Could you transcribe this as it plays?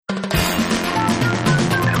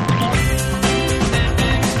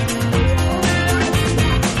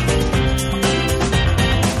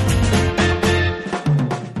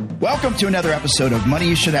Welcome to another episode of Money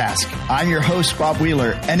You Should Ask. I'm your host, Bob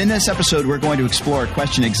Wheeler, and in this episode, we're going to explore,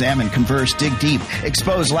 question, examine, converse, dig deep,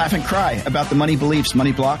 expose, laugh, and cry about the money beliefs,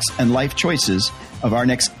 money blocks, and life choices of our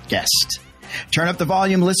next guest. Turn up the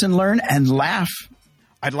volume, listen, learn, and laugh.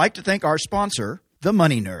 I'd like to thank our sponsor, The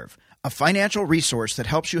Money Nerve, a financial resource that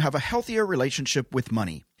helps you have a healthier relationship with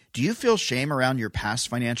money. Do you feel shame around your past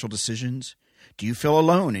financial decisions? Do you feel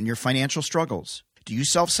alone in your financial struggles? Do you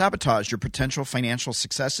self-sabotage your potential financial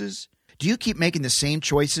successes? Do you keep making the same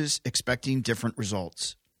choices, expecting different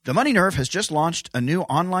results? The Money Nerve has just launched a new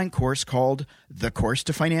online course called The Course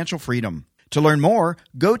to Financial Freedom. To learn more,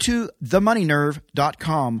 go to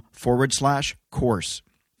themoneynerve.com/course.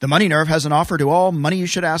 The Money Nerve has an offer to all Money You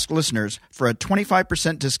Should Ask listeners for a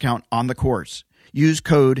 25% discount on the course. Use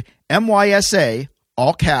code MYSA,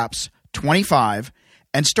 all caps, 25,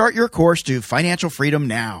 and start your course to financial freedom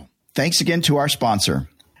now. Thanks again to our sponsor.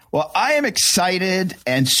 Well, I am excited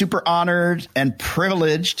and super honored and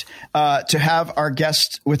privileged to have our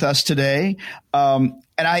guest with us today. And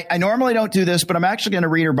I normally don't do this, but I'm actually going to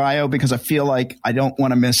read her bio because I feel like I don't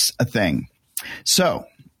want to miss a thing. So,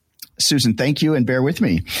 Susan, thank you and bear with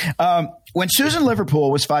me. When Susan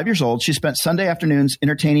Liverpool was 5 years old, she spent Sunday afternoons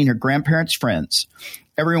entertaining her grandparents' friends.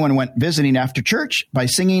 Everyone went visiting after church by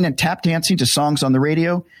singing and tap dancing to songs on the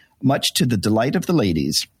radio, much to the delight of the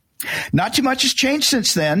ladies. Not too much has changed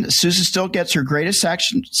since then. Susan still gets her greatest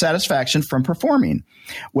satisfaction from performing,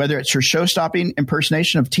 whether it's her show-stopping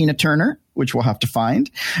impersonation of Tina Turner, which we'll have to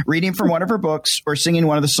find, reading from one of her books, or singing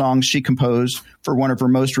one of the songs she composed for one of her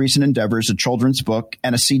most recent endeavors, a children's book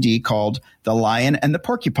and a CD called The Lion and The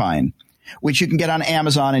Porcupine, which you can get on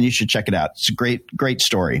Amazon, and you should check it out. It's a great, great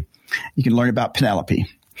story. You can learn about Penelope.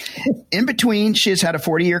 In between, she has had a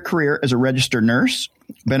 40-year career as a registered nurse,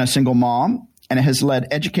 been a single mom, and has led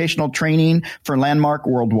educational training for Landmark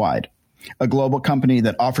Worldwide, a global company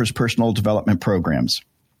that offers personal development programs.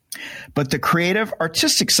 But the creative,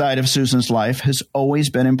 artistic side of Susan's life has always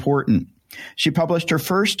been important. She published her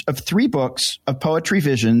first of 3 books of poetry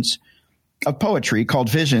called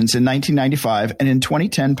Visions in 1995, and in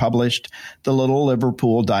 2010 published The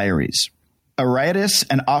Liverpool Diaries, a riotous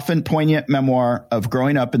and often poignant memoir of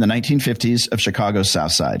growing up in the 1950s of Chicago's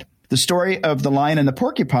Southside. The story of The Lion and the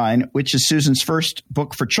Porcupine, which is Susan's first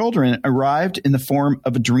book for children, arrived in the form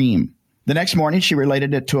of a dream. The next morning, she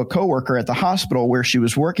related it to a coworker at the hospital where she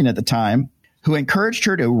was working at the time, who encouraged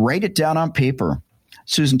her to write it down on paper.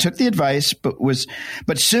 Susan took the advice, but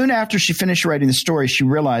soon after she finished writing the story, she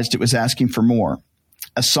realized it was asking for more.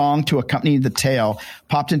 A song to accompany the tale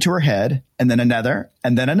popped into her head, and then another,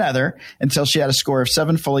 until she had a score of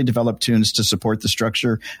 7 fully developed tunes to support the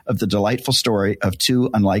structure of the delightful story of 2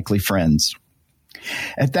 unlikely friends.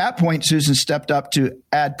 At that point, Susan stepped up to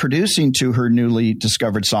add producing to her newly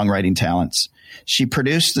discovered songwriting talents. She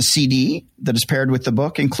produced the CD that is paired with the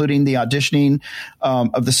book, including the auditioning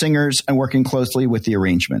of the singers and working closely with the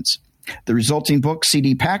arrangements. The resulting book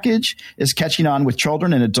CD package is catching on with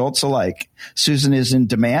children and adults alike. Susan is in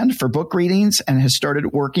demand for book readings and has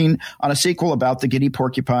started working on a sequel about the giddy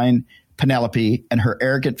porcupine, Penelope, and her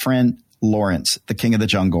arrogant friend, Lawrence, the king of the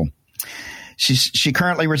jungle. She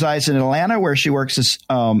currently resides in Atlanta, where she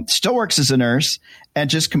still works as a nurse, and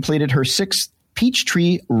just completed her 6th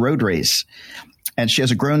Peachtree Road Race. And she has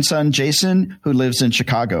a grown son, Jason, who lives in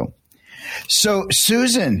Chicago. So,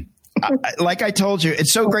 Susan, like I told you,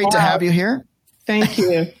 it's so great to have you here. Thank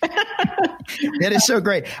you. It is so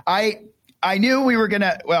great. I knew we were going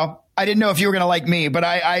to, well, I didn't know if you were going to like me,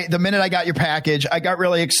 but the minute I got your package, I got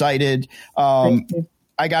really excited.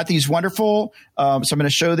 I got these wonderful, so I'm going to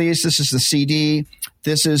show these. This is the CD.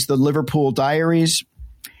 This is the Liverpool Diaries,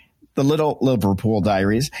 the Little Liverpool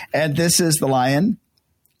Diaries. And this is the Lion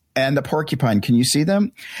and the Porcupine. Can you see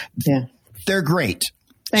them? Yeah. They're great.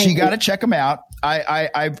 Thank so you you. got to check them out.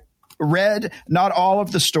 I've read not all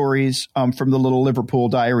of the stories from the Little Liverpool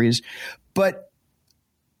Diaries, but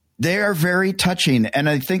they are very touching, and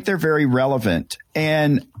I think they're very relevant.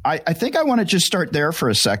 And I think I want to just start there for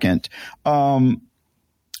a second.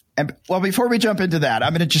 And well, before we jump into that,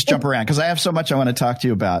 I'm going to just jump around because I have so much I want to talk to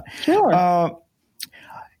you about. Sure.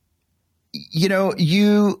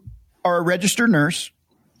 You are a registered nurse.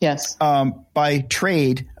 Yes. By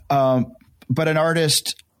trade, but an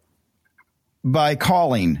artist by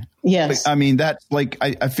calling. Yes. I mean, that's like,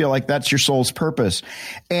 I feel like that's your soul's purpose.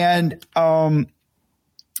 And actually,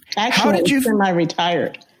 how did you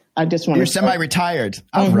semi-retired? I just want You're to semi-retired.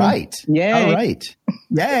 All Mm-hmm. right. Yay. All right.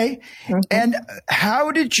 Yay. Mm-hmm. And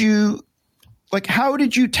how did you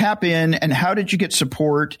tap in, and how did you get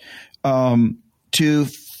support to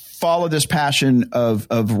follow this passion of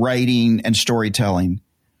writing and storytelling?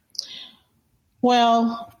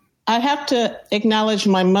 Well, I have to acknowledge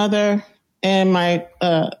my mother and my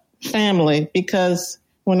family, because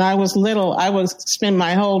when I was little, I would spend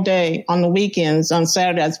my whole day on the weekends. On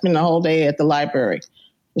Saturday, I'd spend the whole day at the library,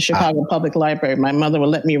 the Chicago Public Library. My mother would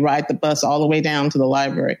let me ride the bus all the way down to the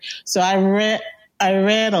library. So I read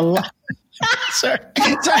a lot. Sorry.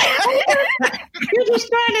 You're just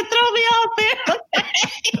trying to throw me off there.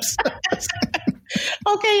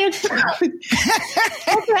 Okay, okay,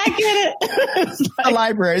 I get it.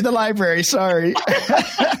 Like, the library. Sorry.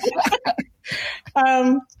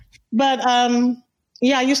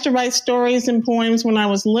 Yeah, I used to write stories and poems when I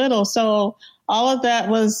was little. So all of that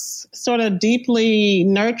was sort of deeply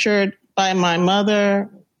nurtured by my mother.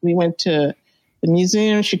 We went to the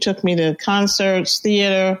museum. She took me to concerts,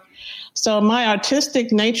 theater. So my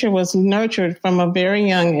artistic nature was nurtured from a very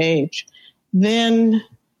young age. Then,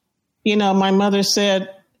 my mother said,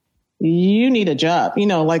 you need a job,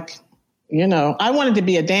 I wanted to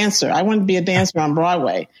be a dancer. I wanted to be a dancer on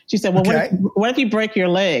Broadway. She said, well, okay. what if you break your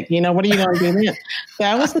leg? What are you going to do then?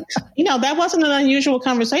 That wasn't an unusual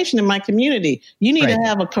conversation in my community. You need to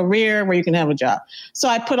have a career where you can have a job. So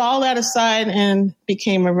I put all that aside and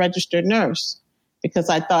became a registered nurse, because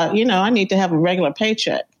I thought, I need to have a regular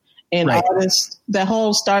paycheck. And the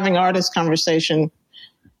whole starving artist conversation,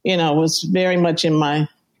 was very much in my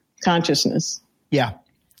consciousness. Yeah.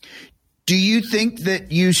 Do you think that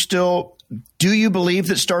do you believe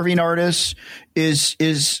that starving artists is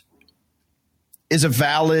a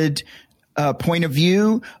valid point of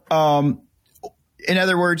view? In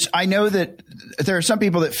other words, I know that there are some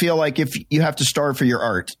people that feel like if you have to starve for your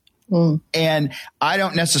art, and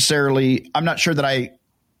I'm not sure that I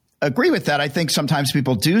agree with that. I think sometimes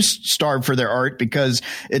people do starve for their art because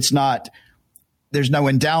there's no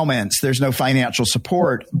endowments, there's no financial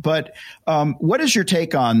support. But what is your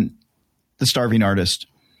take on the starving artist?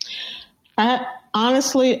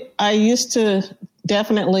 Honestly, I used to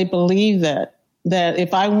definitely believe that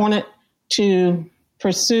if I wanted to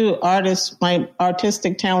pursue my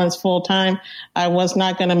artistic talents full time, I was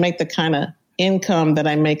not going to make the kind of income that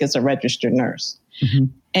I make as a registered nurse. Mm-hmm.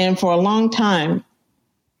 And for a long time,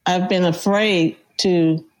 I've been afraid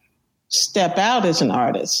to step out as an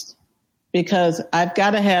artist because I've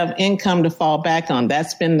got to have income to fall back on.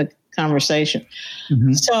 That's been the conversation.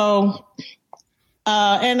 Mm-hmm. So,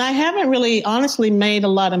 and I haven't really honestly made a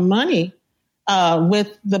lot of money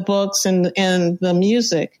with the books and the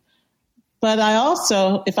music. But I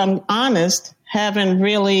also, if I'm honest, haven't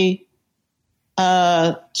really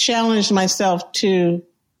challenged myself to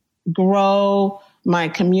grow my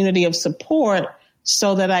community of support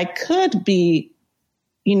so that I could be,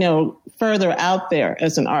 further out there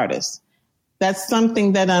as an artist. That's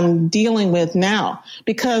something that I'm dealing with now,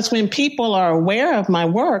 because when people are aware of my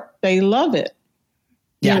work, they love it.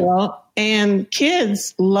 Yeah. And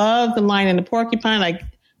kids love the Lion and the Porcupine. I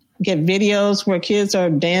get videos where kids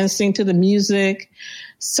are dancing to the music.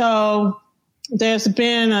 So there's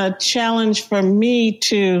been a challenge for me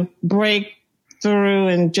to break through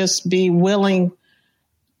and just be willing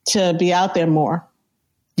to be out there more.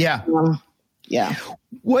 Yeah. Yeah.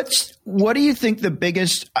 What do you think the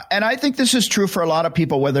biggest, and I think this is true for a lot of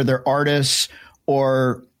people, whether they're artists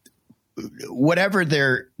or whatever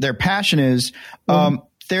their passion is,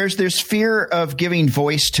 there's this fear of giving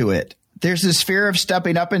voice to it. There's this fear of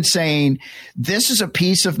stepping up and saying, this is a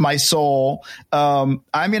piece of my soul. I'm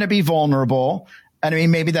going to be vulnerable. And I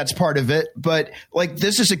mean, maybe that's part of it, but like,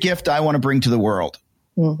 this is a gift I want to bring to the world.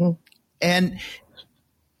 Mm-hmm. And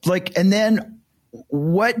then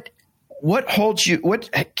what holds you,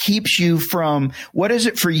 what keeps you from, what is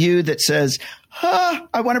it for you that says,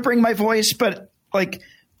 I want to bring my voice, but like,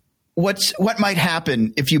 what might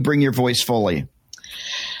happen if you bring your voice fully?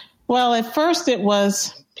 Well, at first it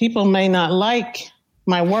was, people may not like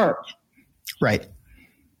my work. Right.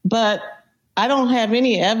 But I don't have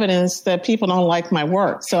any evidence that people don't like my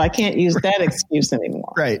work, so I can't use that excuse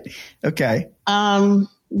anymore. Right. Okay.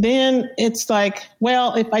 Then it's like,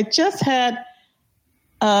 well, if I just had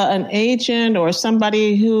an agent or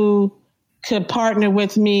somebody who could partner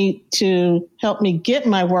with me to help me get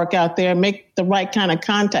my work out there, make the right kind of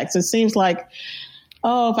contacts. It seems like,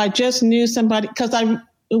 if I just knew somebody, because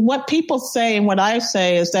what people say and what I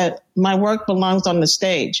say is that my work belongs on the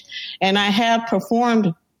stage, and I have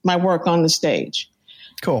performed my work on the stage.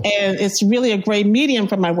 Cool. And it's really a great medium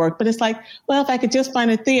for my work, but it's like, well, if I could just find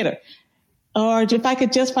a theater, or if I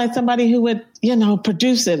could just find somebody who would,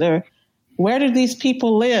 produce it, or where do these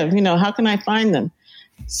people live? How can I find them?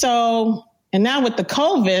 So, and now with the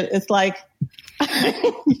COVID, it's like,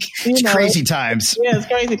 it's crazy times. Yeah, it's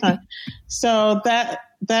crazy times. So that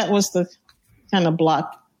was the kind of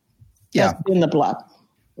block. Yeah. That's been the block.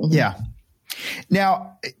 Yeah.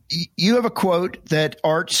 Now, you have a quote that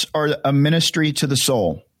arts are a ministry to the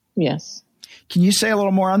soul. Yes. Can you say a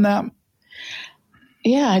little more on that?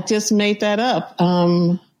 Yeah, I just made that up.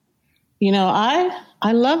 I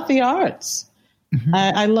love the arts. Mm-hmm.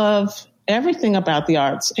 I love everything about the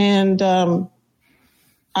arts. And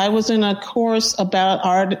I was in a course about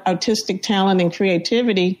artistic talent and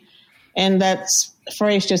creativity, and that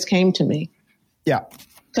phrase just came to me. Yeah.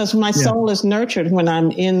 Because my soul is nurtured when I'm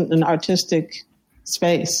in an artistic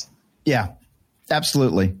space. Yeah,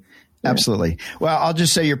 absolutely. Absolutely. Well, I'll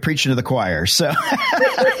just say you're preaching to the choir. So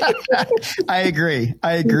I agree.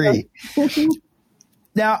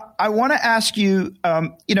 Now, I want to ask you,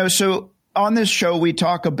 so on this show, we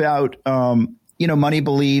talk about, money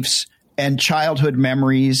beliefs and childhood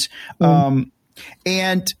memories.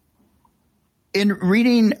 And in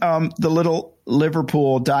reading the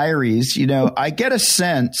Liverpool Diaries, I get a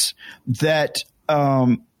sense that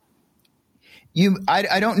I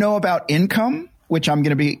don't know about income, which I'm going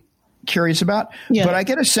to be curious about, but I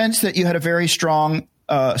get a sense that you had a very strong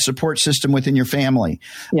support system within your family,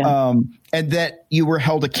 and that you were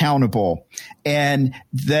held accountable, and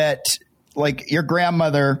that your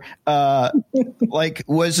grandmother was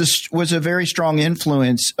a very strong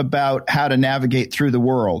influence about how to navigate through the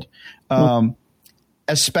world,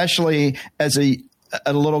 especially as a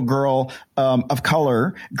little girl of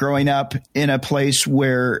color growing up in a place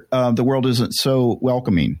where the world isn't so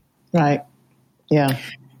welcoming. Right. Yeah.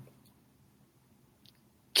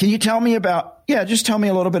 Can you tell me just tell me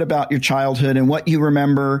a little bit about your childhood and what you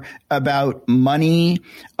remember about money,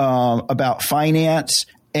 about finance,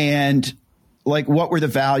 and what were the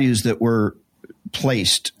values that were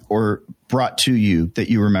placed or brought to you that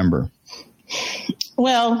you remember?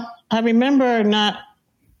 Well, I remember not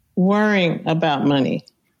worrying about money.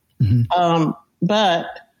 Mm-hmm. But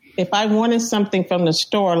if I wanted something from the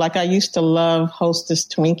store, I used to love Hostess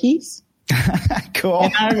Twinkies. Cool.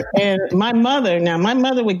 And my mother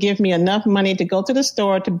would give me enough money to go to the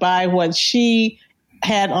store to buy what she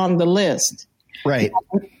had on the list. Right.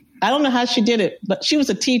 I don't know how she did it, but she was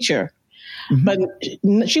a teacher. Mm-hmm. But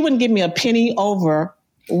she wouldn't give me a penny over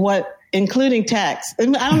including tax. I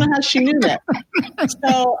don't know how she knew that.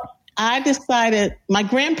 So I decided, my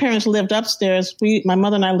grandparents lived upstairs. My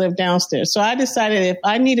mother and I lived downstairs. So I decided if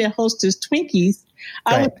I needed Hostess Twinkies,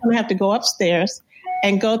 I was going to have to go upstairs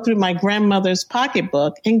and go through my grandmother's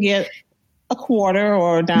pocketbook and get a quarter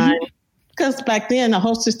or a dime. Because back then, a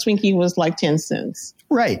Hostess Twinkie was 10 cents.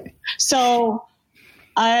 Right. So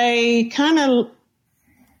I'm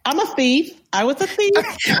a thief. I was a thief.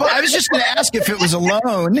 Well, I was just going to ask if it was a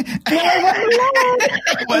loan. No,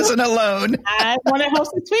 it wasn't a loan. I wanted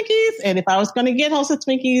Hostess Twinkies. And if I was going to get Hostess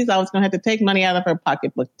Twinkies, I was going to have to take money out of her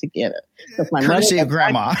pocketbook to get it. Courtesy of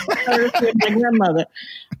grandma. Courtesy of my grandmother.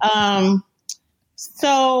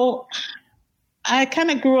 So I kind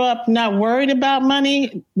of grew up not worried about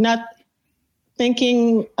money, not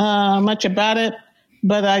thinking much about it,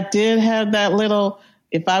 but I did have that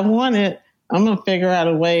if I want it, I'm going to figure out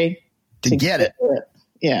a way to get it.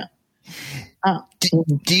 Yeah.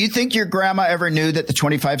 Do you think your grandma ever knew that the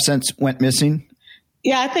 25 cents went missing?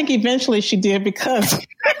 Yeah, I think eventually she did, because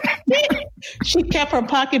she kept her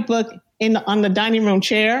pocketbook on the dining room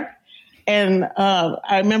chair. And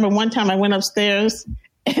I remember one time I went upstairs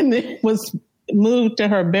and it was moved to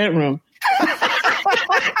her bedroom.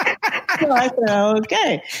 So I said,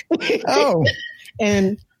 okay. Oh.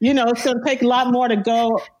 And, it's going to take a lot more to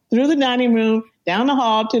go through the dining room, down the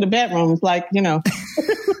hall to the bedrooms,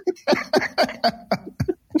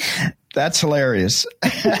 That's hilarious.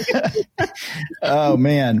 Oh,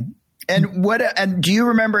 man. And do you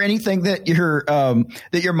remember anything that your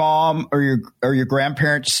mom or your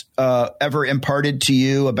grandparents ever imparted to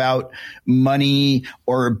you about money,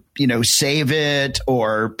 or save it,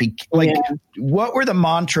 or what were the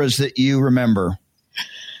mantras that you remember?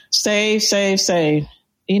 Save, save, save.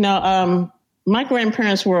 My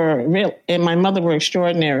grandparents were real, and my mother were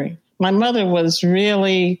extraordinary. My mother was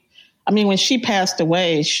really, when she passed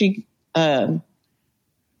away, she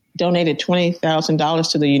donated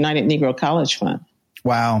 $20,000 to the United Negro College Fund.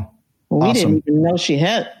 Wow. We Awesome. didn't even know she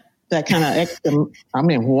had that kind of extra.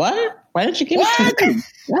 What? Why didn't she give it to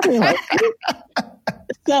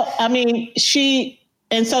me?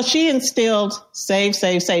 So she instilled save,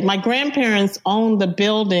 save, save. My grandparents owned the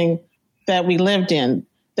building that we lived in.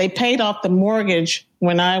 They paid off the mortgage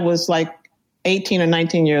when I was 18 or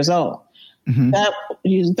 19 years old. Mm-hmm.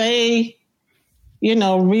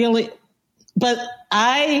 Really, but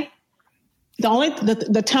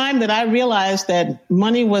the time that I realized that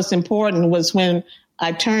money was important was when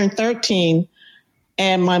I turned 13,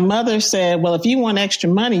 And my mother said, well, if you want extra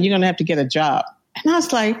money, you're going to have to get a job. And I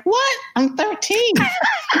was like, what? I'm 13.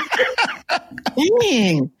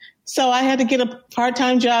 Dang. So I had to get a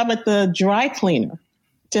part-time job at the dry cleaner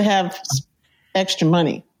to have extra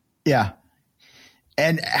money. Yeah.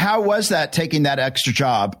 And how was that, taking that extra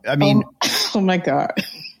job? I mean, oh my God.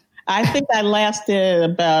 I think I lasted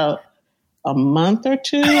about a month or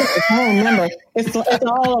two. I don't remember. It's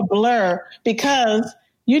all a blur because,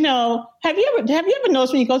 you know, have you ever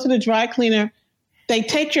noticed when you go to the dry cleaner, they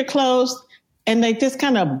take your clothes and they just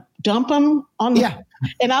kind of dump them on the,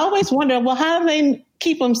 and I always wonder, well, how do they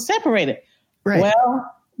keep them separated? Right.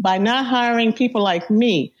 Well, by not hiring people like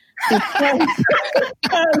me,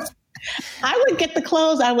 because I would get the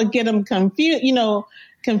clothes, I would get them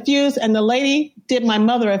confused, and the lady did my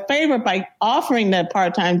mother a favor by offering that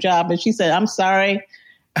part-time job. And she said, I'm sorry,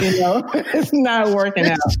 it's not working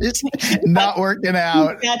out. It's not working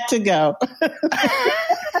out. You got to go.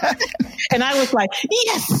 And I was like,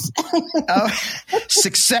 yes. Oh,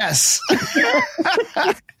 success.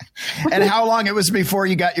 And how long it was before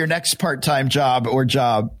you got your next part-time job or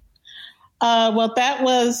job? Well, that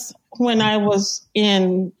was when I went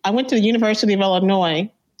to the University of Illinois.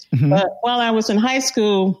 Mm-hmm. But while I was in high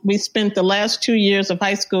school, we spent the last 2 years of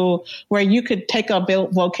high school where you could take a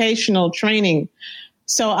vocational training.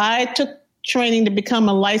 So I took training to become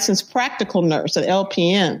a licensed practical nurse at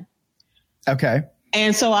LPN. Okay.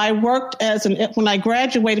 And so I worked when I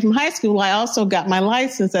graduated from high school, I also got my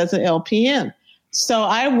license as an LPN. So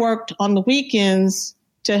I worked on the weekends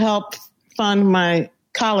to help fund my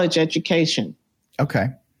college education. Okay.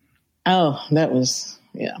 Oh, that was,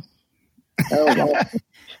 yeah. Oh, wow.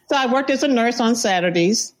 So I worked as a nurse on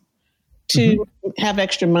Saturdays to have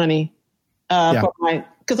extra money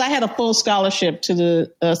because I had a full scholarship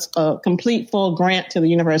to a complete full grant to the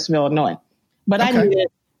University of Illinois. But I needed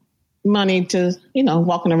money to,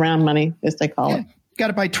 walking around money, as they call it. Got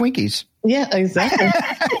to buy Twinkies. Yeah, exactly.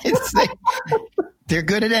 They're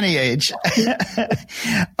good at any age.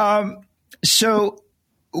 So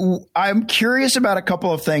I'm curious about a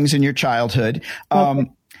couple of things in your childhood.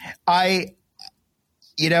 I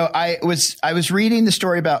was reading the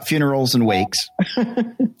story about funerals and wakes,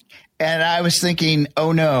 and I was thinking,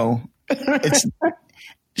 oh no, it's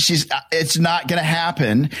not going to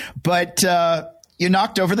happen. But you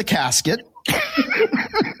knocked over the casket,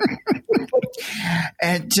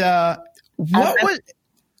 and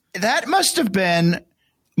that must have been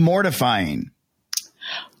mortifying.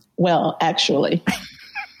 Well, actually,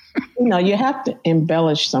 you have to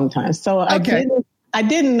embellish sometimes. So I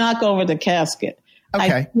didn't knock over the casket. Okay.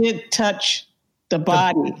 I did touch the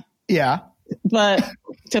body. But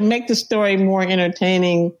to make the story more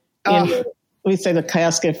entertaining, we say the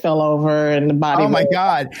casket fell over and the body. Oh my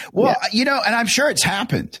God. Well, and I'm sure it's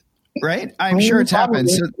happened, right? I'm sure it's happened.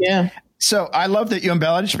 So I love that you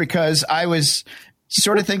embellished, because I was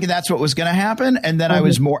sort of thinking that's what was going to happen. And then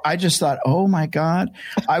I just thought, oh my God,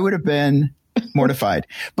 I would have been mortified.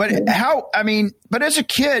 But but as a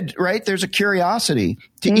kid, right, there's a curiosity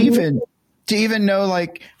to even know,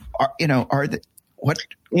 like, what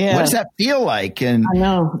does that feel like? And I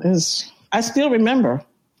know I still remember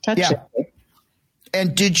touching it.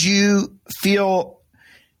 And did you feel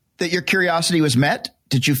that your curiosity was met?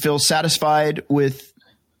 Did you feel satisfied with?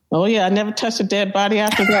 Oh yeah, I never touched a dead body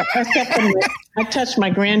after that. I touched my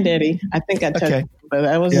granddaddy. I think I touched him, but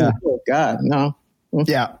I wasn't. Oh God, no.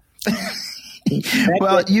 Yeah.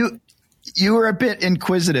 Well, you were a bit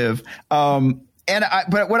inquisitive,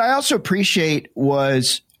 but what I also appreciate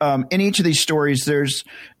was in each of these stories, there's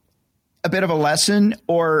a bit of a lesson,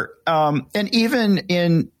 and even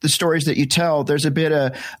in the stories that you tell, there's a bit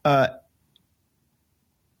of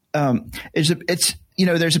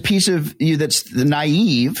there's a piece of you that's the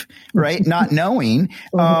naive, right, not knowing,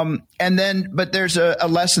 but there's a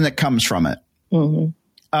lesson that comes from it. Mm-hmm.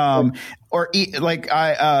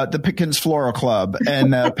 The Pickens Floral Club,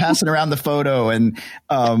 and passing around the photo, and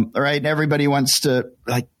right, and everybody wants to,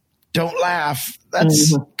 like, don't laugh.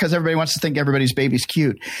 That's because everybody wants to think everybody's baby's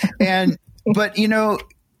cute. But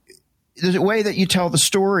there's a way that you tell the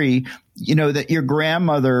story, that your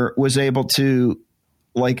grandmother was able to,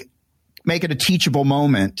 like, make it a teachable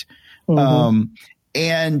moment.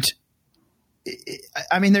 And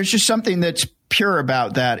I mean, there's just something that's pure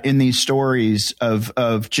about that in these stories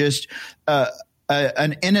of just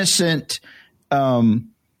an innocence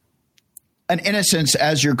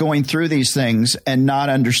as you're going through these things and not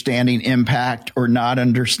understanding impact or not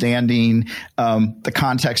understanding the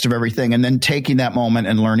context of everything, and then taking that moment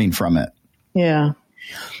and learning from it. Yeah.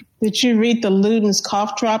 Did you read the Luden's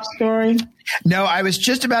cough drop story? No, I was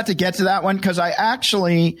just about to get to that one because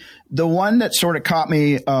the one that sort of caught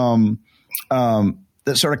me,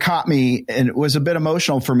 and it was a bit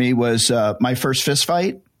emotional for me was my first fist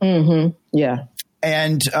fight. Mm-hmm. Yeah.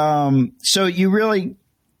 And so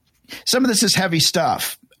some of this is heavy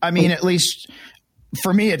stuff. I mean, at least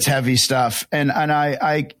for me, it's heavy stuff. And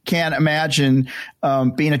I can't imagine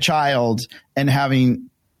being a child and having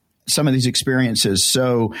some of these experiences.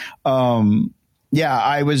 So,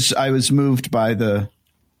 I was moved by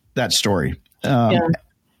that story. Yeah.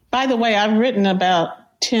 By the way, I've written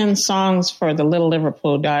about 10 songs for the Little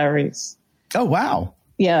Liverpool Diaries. Oh, wow.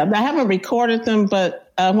 Yeah, I haven't recorded them,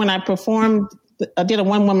 but when I performed, I did a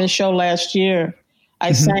one-woman show last year.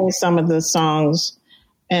 I sang some of the songs,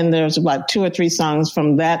 and there's about 2 or 3 songs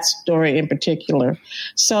from that story in particular.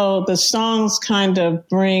 So the songs kind of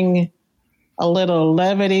bring a little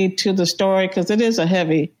levity to the story because it is a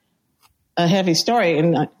heavy story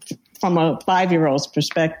and from a 5-year-old's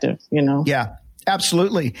perspective, you know. Yeah,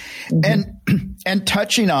 absolutely. And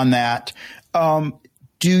touching on that,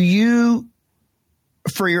 do you,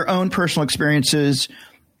 for your own personal experiences,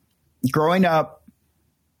 growing up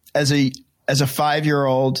as a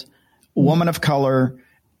 5-year-old woman of color,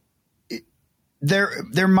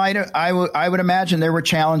 there might have, I would imagine there were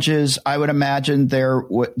challenges. I would imagine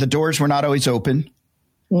the doors were not always open.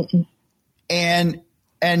 Mm-mm.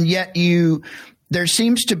 And yet there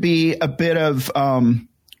seems to be a bit of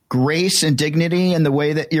grace and dignity in the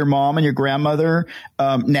way that your mom and your grandmother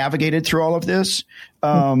navigated through all of this,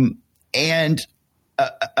 and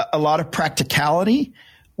a lot of practicality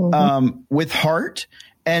with heart.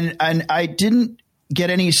 And I didn't get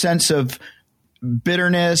any sense of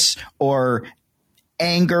bitterness or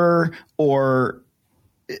anger or,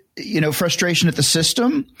 frustration at the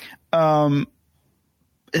system. And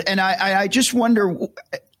I just wonder,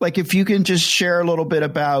 like, if you can just share a little bit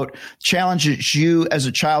about challenges you as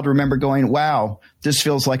a child remember going, wow, this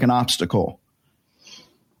feels like an obstacle.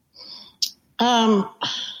 My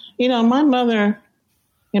mother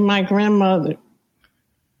and my grandmother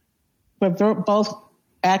were both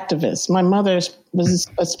activists. My mother was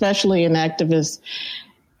especially an activist.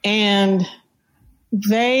 And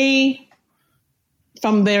they,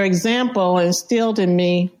 from their example, instilled in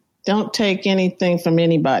me, don't take anything from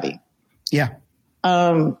anybody. Yeah.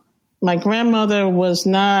 My grandmother was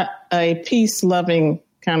not a peace-loving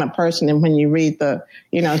kind of person. And when you read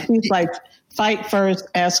she's like, fight first,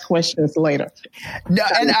 ask questions later. No,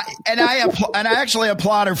 and I actually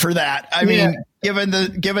applaud her for that. I mean, given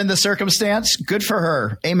the circumstance, good for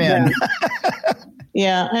her. Amen.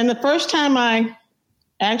 Yeah. And the first time I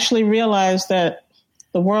actually realized that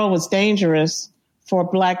the world was dangerous for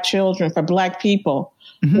Black children, for Black people,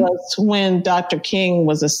 was when Dr. King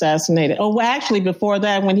was assassinated. Oh, well, actually, before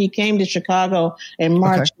that, when he came to Chicago and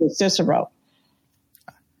marched with Cicero.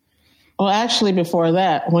 Well, actually, before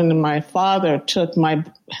that, when my father took my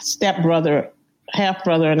stepbrother,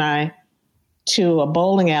 half-brother, and I to a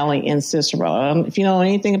bowling alley in Cicero. If you know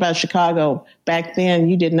anything about Chicago, back then,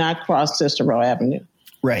 you did not cross Cicero Avenue.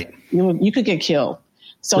 Right. You could get killed.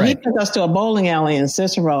 So he took us to a bowling alley in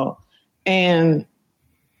Cicero, and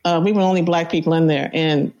we were only Black people in there.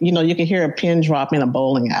 And, you could hear a pin drop in a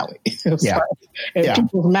bowling alley. People's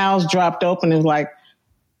mouths dropped open and like,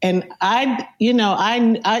 and I even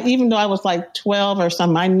though I was like 12 or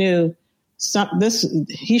something, I knew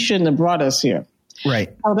he shouldn't have brought us here.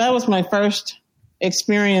 Right. So that was my first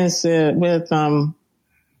experience with,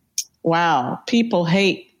 wow, people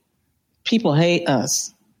hate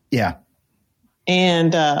us. Yeah.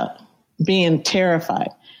 And being terrified.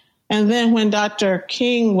 And then when Dr.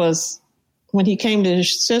 King when he came to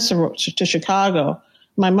Chicago,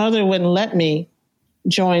 my mother wouldn't let me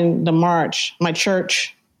join the march. My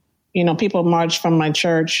church, people marched from my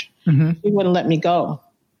church. She wouldn't let me go.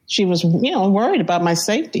 She was, worried about my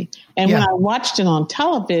safety. And when I watched it on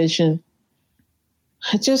television,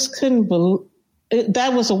 I just couldn't believe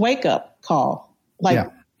that was a wake up call. Like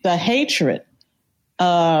the hatred.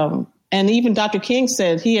 And even Dr. King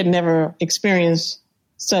said he had never experienced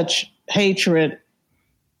such hatred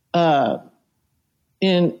this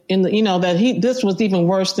was even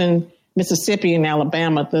worse than Mississippi and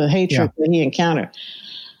Alabama, the hatred that he encountered.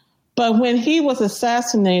 But when he was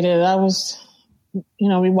assassinated, I was,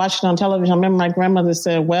 we watched it on television. I remember my grandmother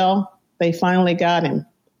said, well, they finally got him.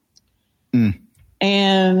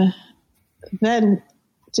 And that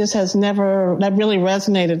just that really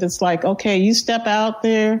resonated. It's like, okay, you step out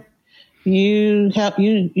there, you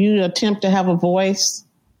attempt to have a voice,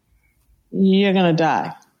 you're going to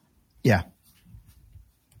die. Yeah.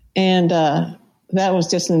 And that was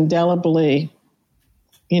just indelibly,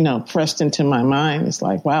 pressed into my mind. It's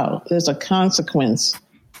like, wow, there's a consequence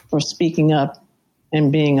for speaking up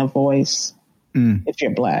and being a voice if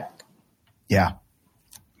you're Black. Yeah.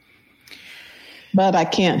 But I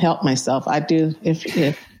can't help myself. I do.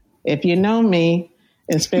 If you know me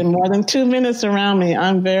and spend more than 2 minutes around me,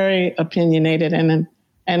 I'm very opinionated. And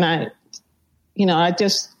I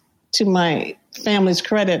just, to my family's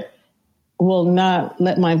credit, will not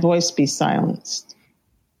let my voice be silenced.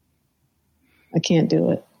 I can't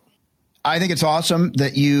do it. I think it's awesome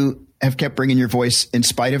that you have kept bringing your voice in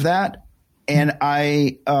spite of that. And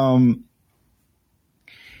I'm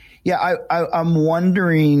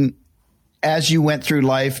wondering, as you went through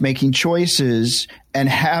life making choices and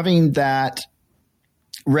having that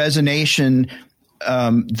resonation,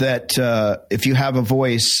 that if you have a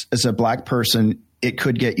voice as a Black person, it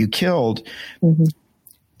could get you killed. Mm-hmm.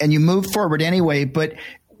 And you moved forward anyway. But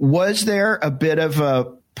was there a bit of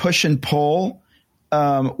a push and pull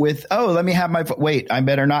with, let me have my wait, I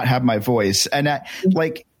better not have my voice. And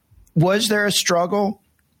was there a struggle?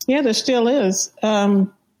 Yeah, there still is.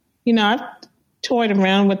 I've toyed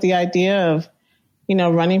around with the idea of,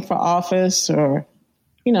 running for office or,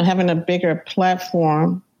 having a bigger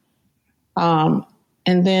platform. And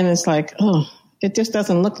then it's like, it just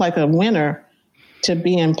doesn't look like a winner to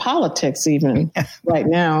be in politics even right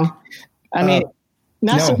now. I mean,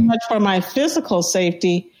 not so much for my physical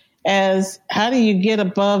safety as how do you get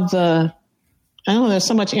above there's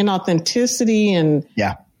so much inauthenticity and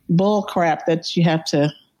bull crap that you have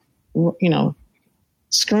to,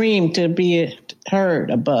 scream to be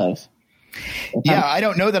heard above. Yeah, I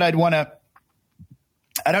don't know that I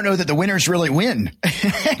don't know that the winners really win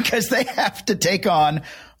because they have to take on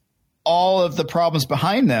all of the problems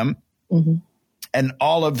behind them and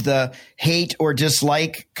all of the hate or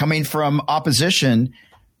dislike coming from opposition.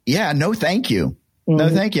 Yeah, no, thank you. Mm-hmm. No,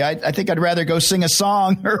 thank you. I think I'd rather go sing a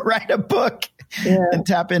song or write a book and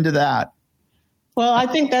tap into that. Well, I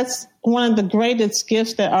think that's one of the greatest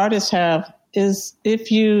gifts that artists have is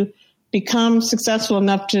if you become successful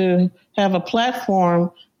enough to have a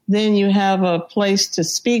platform, then you have a place to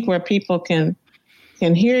speak where people can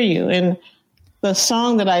hear you. And the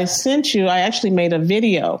song that I sent you, I actually made a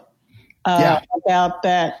video about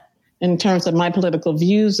that in terms of my political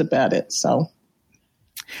views about it.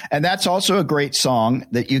 And that's also a great song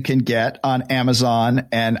that you can get on Amazon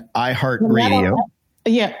and iHeartRadio.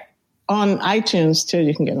 Yeah. On iTunes too.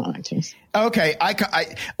 You can get it on iTunes. Okay. I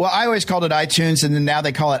always called it iTunes and then now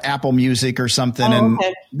they call it Apple Music or something. And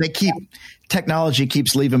technology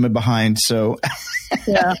keeps leaving me behind. So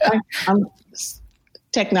yeah, I'm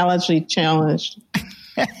technology challenged.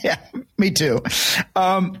 Yeah, me too.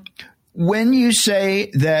 When you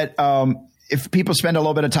say that, if people spend a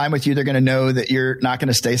little bit of time with you, they're going to know that you're not going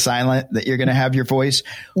to stay silent, that you're going to have your voice.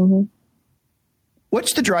 Mm-hmm.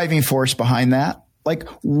 What's the driving force behind that?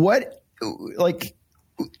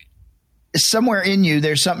 Somewhere in you,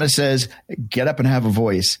 there's something that says, get up and have a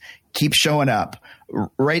voice, keep showing up,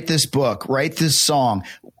 write this book, write this song.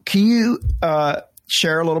 Can you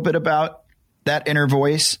share a little bit about that inner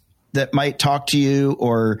voice that might talk to you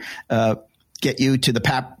or get you to the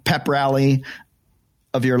pep rally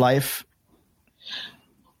of your life?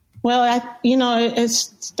 Well, it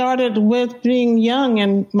started with being young,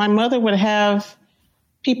 and my mother would have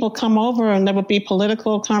people come over and there would be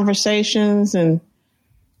political conversations. And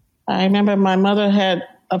I remember my mother had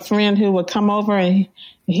a friend who would come over and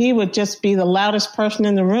he would just be the loudest person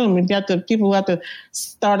in the room. People would have to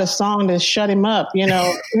start a song to shut him up, And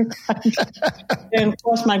of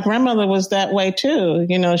course, my grandmother was that way too.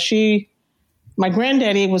 My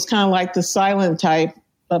granddaddy was kind of like the silent type,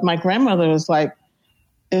 but my grandmother was like,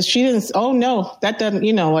 she didn't, that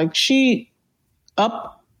doesn't, she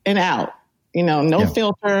up and out, no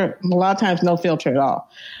filter, a lot of times no filter at all.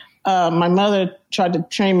 My mother tried to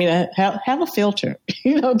train me to have a filter,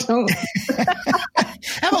 don't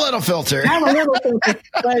have a little filter. Have a little filter.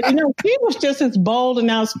 But, she was just as bold and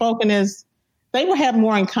outspoken as they would have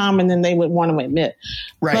more in common than they would want to admit.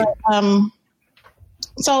 Right. But,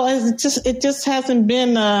 so it just hasn't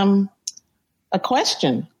been a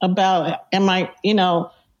question about, am I,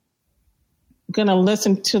 going to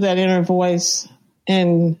listen to that inner voice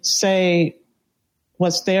and say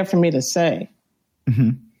what's there for me to say?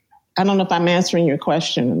 Mm-hmm. I don't know if I'm answering your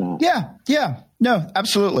question or not. Yeah. No,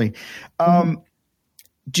 absolutely.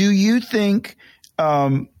 Do you think,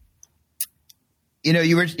 you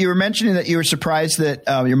were mentioning that you were surprised that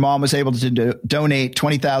your mom was able to donate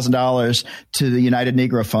 $20,000 to the United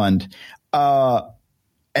Negro Fund,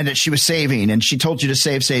 and that she was saving, and she told you to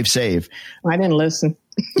save. I didn't listen.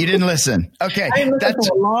 You didn't listen. Okay. I didn't listen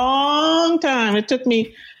for a long time. It took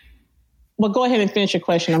me well, go ahead and finish your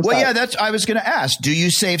question. I'm sorry. Yeah, I was going to ask, do you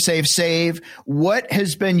save? What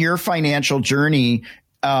has been your financial journey?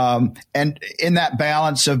 And in that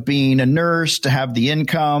balance of being a nurse, to have the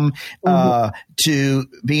income, to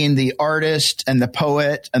being the artist and the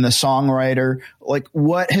poet and the songwriter, like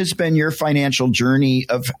what has been your financial journey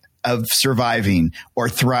of surviving or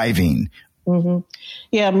thriving? Mm-hmm.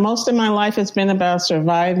 Yeah, most of my life has been about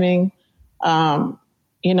surviving.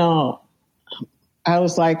 You know, I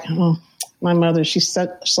was like, oh, my mother, she's so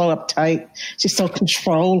uptight. She's so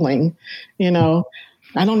controlling, you know.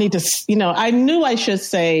 I don't need to, you know, I knew I should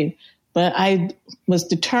save, but I was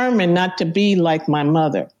determined not to be like my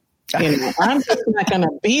mother. You know, I'm just not going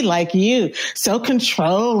to be like you. So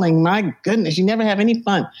controlling. My goodness, you never have any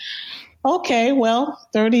fun. Okay, well,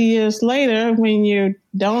 30 years later, when you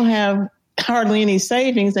don't have hardly any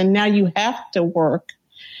savings and now you have to work.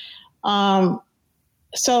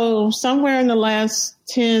 So somewhere in the last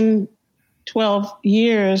 10, 12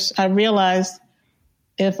 years, I realized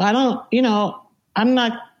if I don't, you know, I'm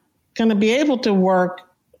not going to be able to work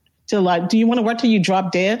till like, do you want to work till you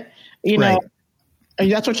drop dead? You know,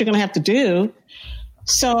 that's what you're going to have to do.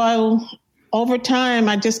 So over time,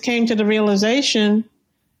 I just came to the realization,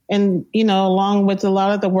 and, you know, along with a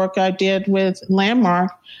lot of the work I did with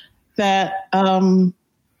Landmark, that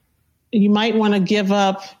you might want to give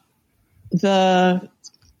up the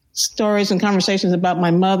stories and conversations about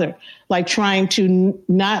my mother, like trying to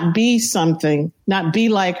not be something, not be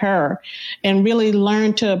like her, and really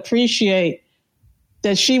learn to appreciate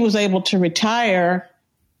that she was able to retire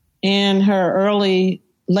in her late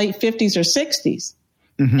 50s or 60s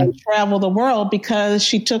and travel the world because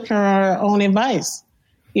she took her own advice,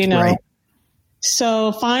 you know. Right.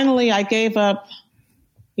 So finally I gave up,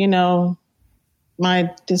 you know,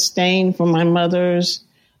 my disdain for my mother's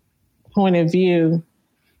point of view.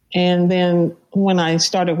 And then when I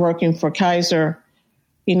started working for Kaiser,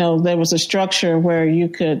 you know, there was a structure where you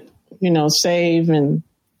could, you know, save and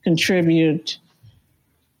contribute.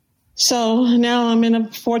 So now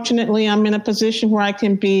fortunately, I'm in a position where I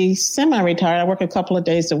can be semi-retired. I work a couple of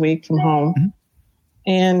days a week from home.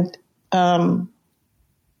 And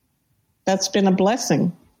that's been a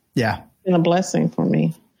blessing. Yeah. It's been a blessing for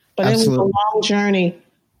me. But Absolutely. It was a long journey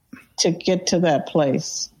to get to that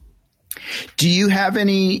place. Do you have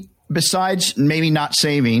any, besides maybe not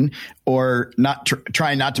saving or not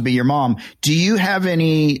trying not to be your mom, do you have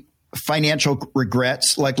any financial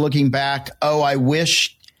regrets? Like looking back, oh, I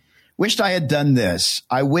wished I had done this.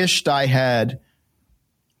 I wished I had.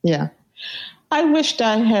 Yeah. I wished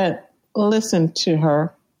I had listened to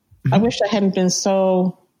her. I wished I hadn't been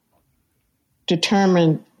so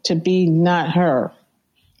determined to be not her.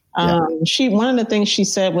 One of the things she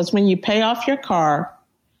said was, when you pay off your car,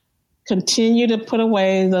 continue to put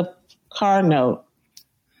away the car note,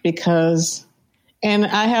 because, and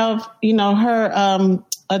I have, you know, her,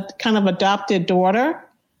 a kind of adopted daughter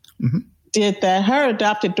did that. Her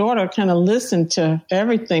adopted daughter kind of listened to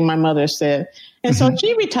everything my mother said. And so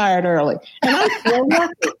she retired early, and I'm still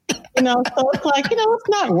working, you know, so it's like, you know, it's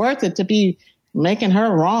not worth it to be making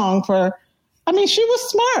her wrong for, I mean, she was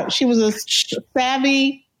smart. She was a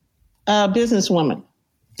savvy businesswoman.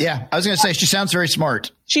 Yeah, I was going to say, she sounds very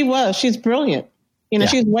smart. She was. She's brilliant. You know,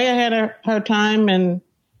 she's way ahead of her time. And,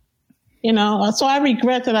 you know, so I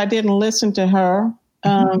regret that I didn't listen to her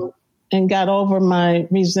and got over my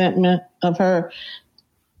resentment of her.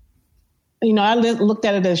 You know, I looked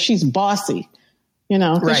at it as she's bossy, you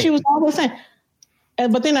know, because she was always saying,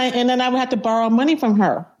 but then I would have to borrow money from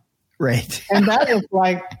her. Right. And that was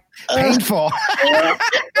like painful.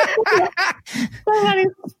 Somebody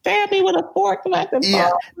stabbed me with a fork.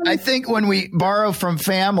 I think when we borrow from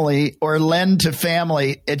family or lend to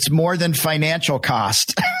family, it's more than financial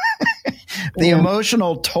cost. The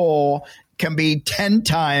emotional toll can be 10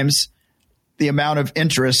 times the amount of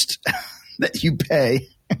interest that you pay.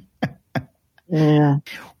 Yeah.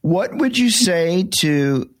 What would you say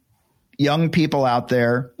to young people out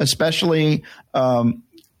there, especially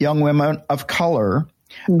young women of color,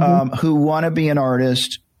 who want to be an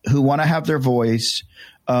artist, who want to have their voice,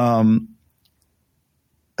 who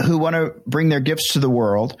want to bring their gifts to the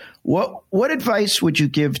world? What advice would you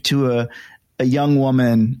give to a young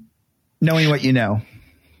woman, knowing what you know?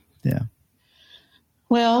 Yeah.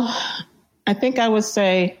 Well, I think I would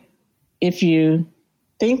say, if you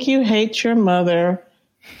think you hate your mother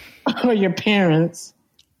or your parents,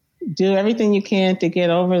 do everything you can to get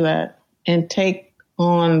over that and take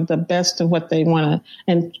on the best of what they want to,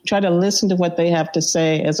 and try to listen to what they have to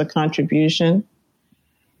say as a contribution.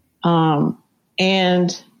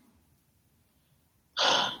 And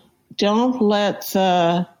don't let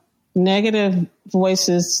the negative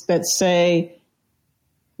voices that say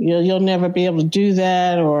you'll never be able to do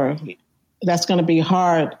that, or that's going to be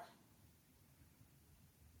hard.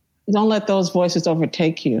 Don't let those voices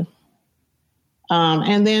overtake you.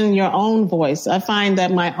 And then your own voice. I find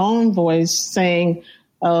that my own voice saying,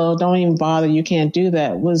 oh, don't even bother, you can't do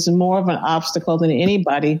that, was more of an obstacle than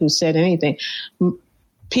anybody who said anything.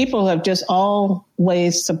 People have just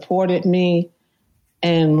always supported me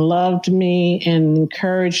and loved me and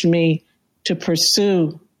encouraged me to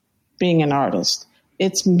pursue being an artist.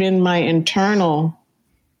 It's been my internal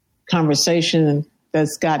conversation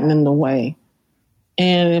that's gotten in the way.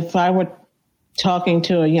 And if I were talking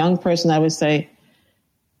to a young person, I would say,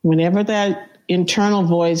 whenever that internal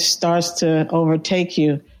voice starts to overtake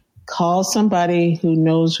you, call somebody who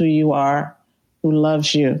knows who you are, who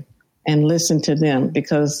loves you, and listen to them,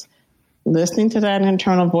 because listening to that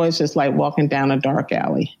internal voice is like walking down a dark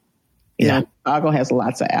alley. You know, Chicago has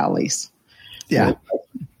lots of alleys. Yeah.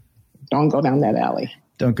 Don't go down that alley.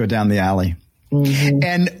 Don't go down the alley. Mm-hmm.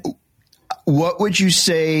 And what would you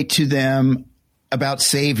say to them about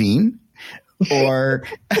saving or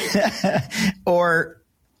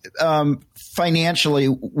financially,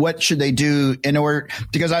 what should they do in order,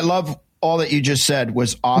 because I love all that you just said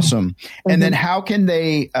was awesome. Mm-hmm. And then how can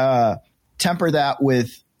they temper that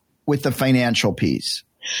with the financial piece?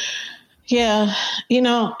 Yeah. You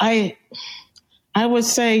know, I would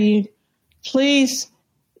say please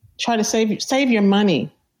try to save your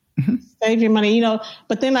money. Mm-hmm. Save your money, you know,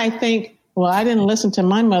 but then I think, well, I didn't listen to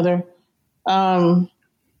my mother.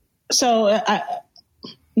 So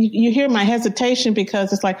you hear my hesitation,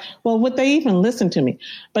 because it's like, well, would they even listen to me?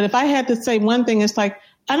 But if I had to say one thing, it's like,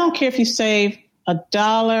 I don't care if you save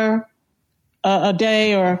 $1 a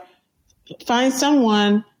day, or find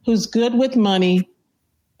someone who's good with money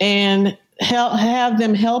and have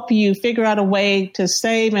them help you figure out a way to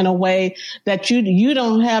save in a way that you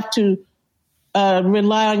don't have to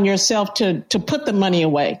rely on yourself to put the money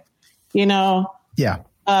away, you know? Yeah.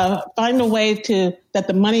 Find a way that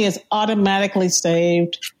the money is automatically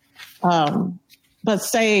saved, but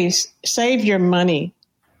save your money.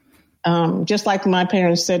 Just like my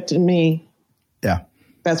parents said to me. Yeah.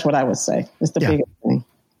 That's what I would say. It's the biggest thing.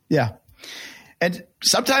 Yeah. And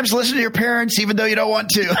sometimes listen to your parents, even though you don't want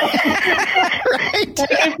to. Right?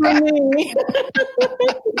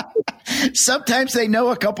 Sometimes they know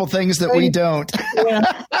a couple things that we don't. Yeah.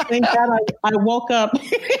 Thank God I woke up.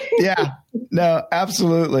 Yeah. No,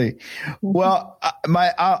 absolutely. Well, I'm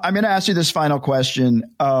going to ask you this final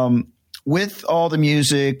question. With all the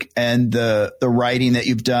music and the writing that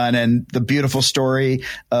you've done and the beautiful story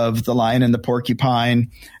of the Lion and the Porcupine,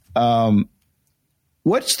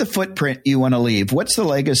 what's the footprint you want to leave? What's the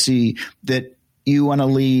legacy that you want to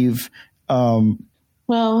leave?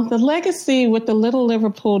 Well, the legacy with the Little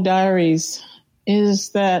Liverpool Diaries is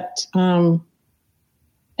that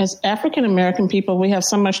as African American people, we have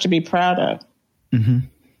so much to be proud of. Mm-hmm.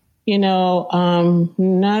 You know,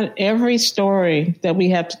 not every story that we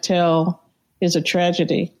have to tell is a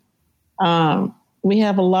tragedy. We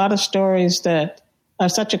have a lot of stories that are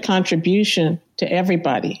such a contribution to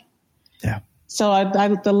everybody. Yeah. So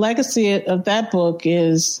the legacy of that book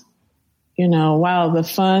is, you know, wow, the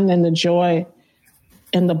fun and the joy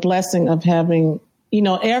and the blessing of having, you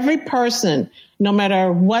know, every person, no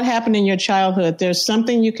matter what happened in your childhood, there's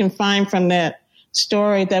something you can find from that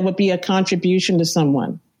story that would be a contribution to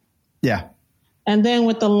someone. Yeah. And then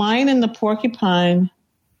with the Lion and the Porcupine,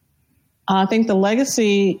 I think the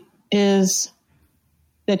legacy is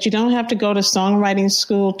that you don't have to go to songwriting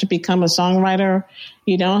school to become a songwriter.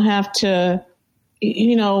 You don't have to,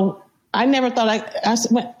 you know, I never thought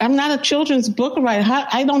I'm not a children's book writer.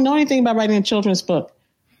 I don't know anything about writing a children's book.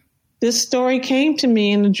 This story came to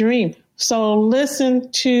me in a dream. So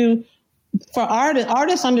for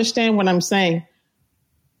artists understand what I'm saying.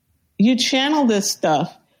 You channel this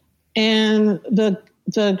stuff. And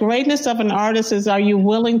the greatness of an artist is, are you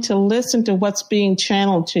willing to listen to what's being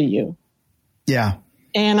channeled to you? Yeah.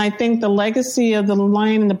 And I think the legacy of the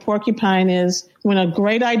Lion and the Porcupine is, when a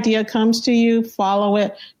great idea comes to you, follow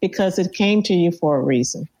it, because it came to you for a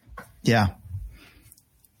reason. Yeah.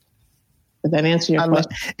 Did that answer your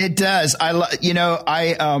question? It does.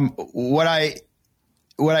 What I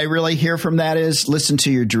really hear from that is listen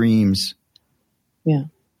to your dreams. Yeah.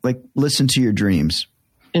 Like, listen to your dreams.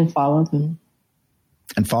 And follow them.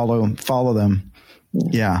 And follow them.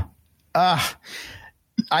 Yeah.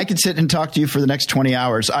 I could sit and talk to you for the next 20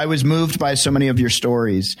 hours. I was moved by so many of your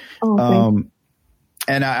stories. And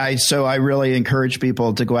I really encourage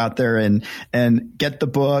people to go out there and get the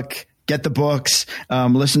book, get the books,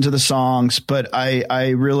 listen to the songs. But I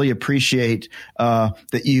really appreciate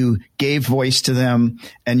that you gave voice to them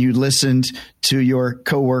and you listened to your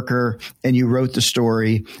coworker and you wrote the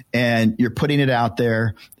story and you're putting it out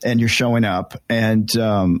there and you're showing up. And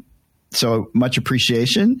so much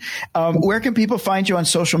appreciation. Where can people find you on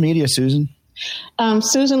social media, Susan?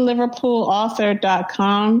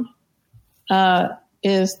 SusanLiverpoolAuthor.com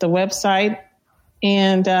is the website.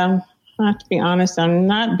 And I have to be honest, I'm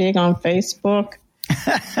not big on Facebook,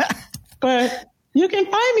 but you can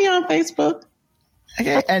find me on Facebook.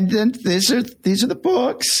 Okay, and then these are the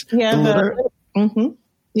books. Yeah, you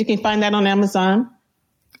can find that on Amazon.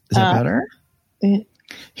 Is that better? Yeah.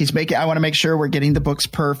 I want to make sure we're getting the books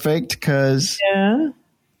perfect because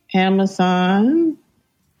Amazon.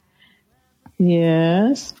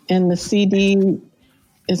 Yes, and the CD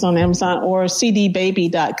is on Amazon or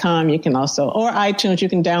cdbaby.com. You can also, or iTunes, you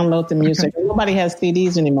can download the music. Nobody has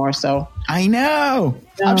CDs anymore, so. I know.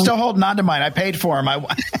 I'm still holding on to mine. I paid for them.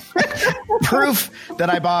 Proof that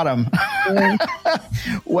I bought them.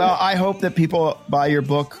 Well, I hope that people buy your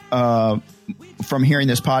book from hearing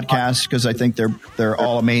this podcast because I think they're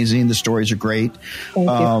all amazing. The stories are great. Thank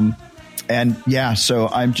you. And yeah, so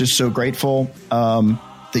I'm just so grateful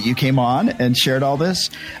that you came on and shared all this.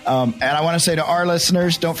 And I want to say to our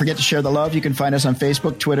listeners, don't forget to share the love. You can find us on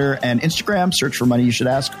Facebook, Twitter, and Instagram. Search for Money You Should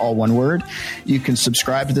Ask, all one word. You can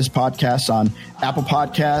subscribe to this podcast on Apple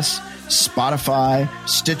Podcasts, Spotify,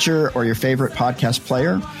 Stitcher, or your favorite podcast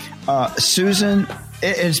player. Susan,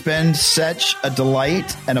 it has been such a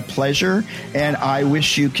delight and a pleasure, and I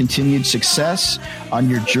wish you continued success on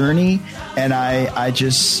your journey. And I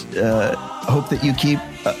just hope that you keep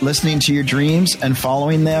listening to your dreams and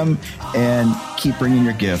following them and keep bringing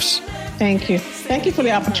your gifts. Thank you. Thank you for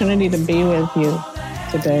the opportunity to be with you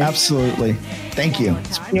today. Absolutely. Thank you.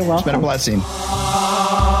 You're welcome. It's been a blessing.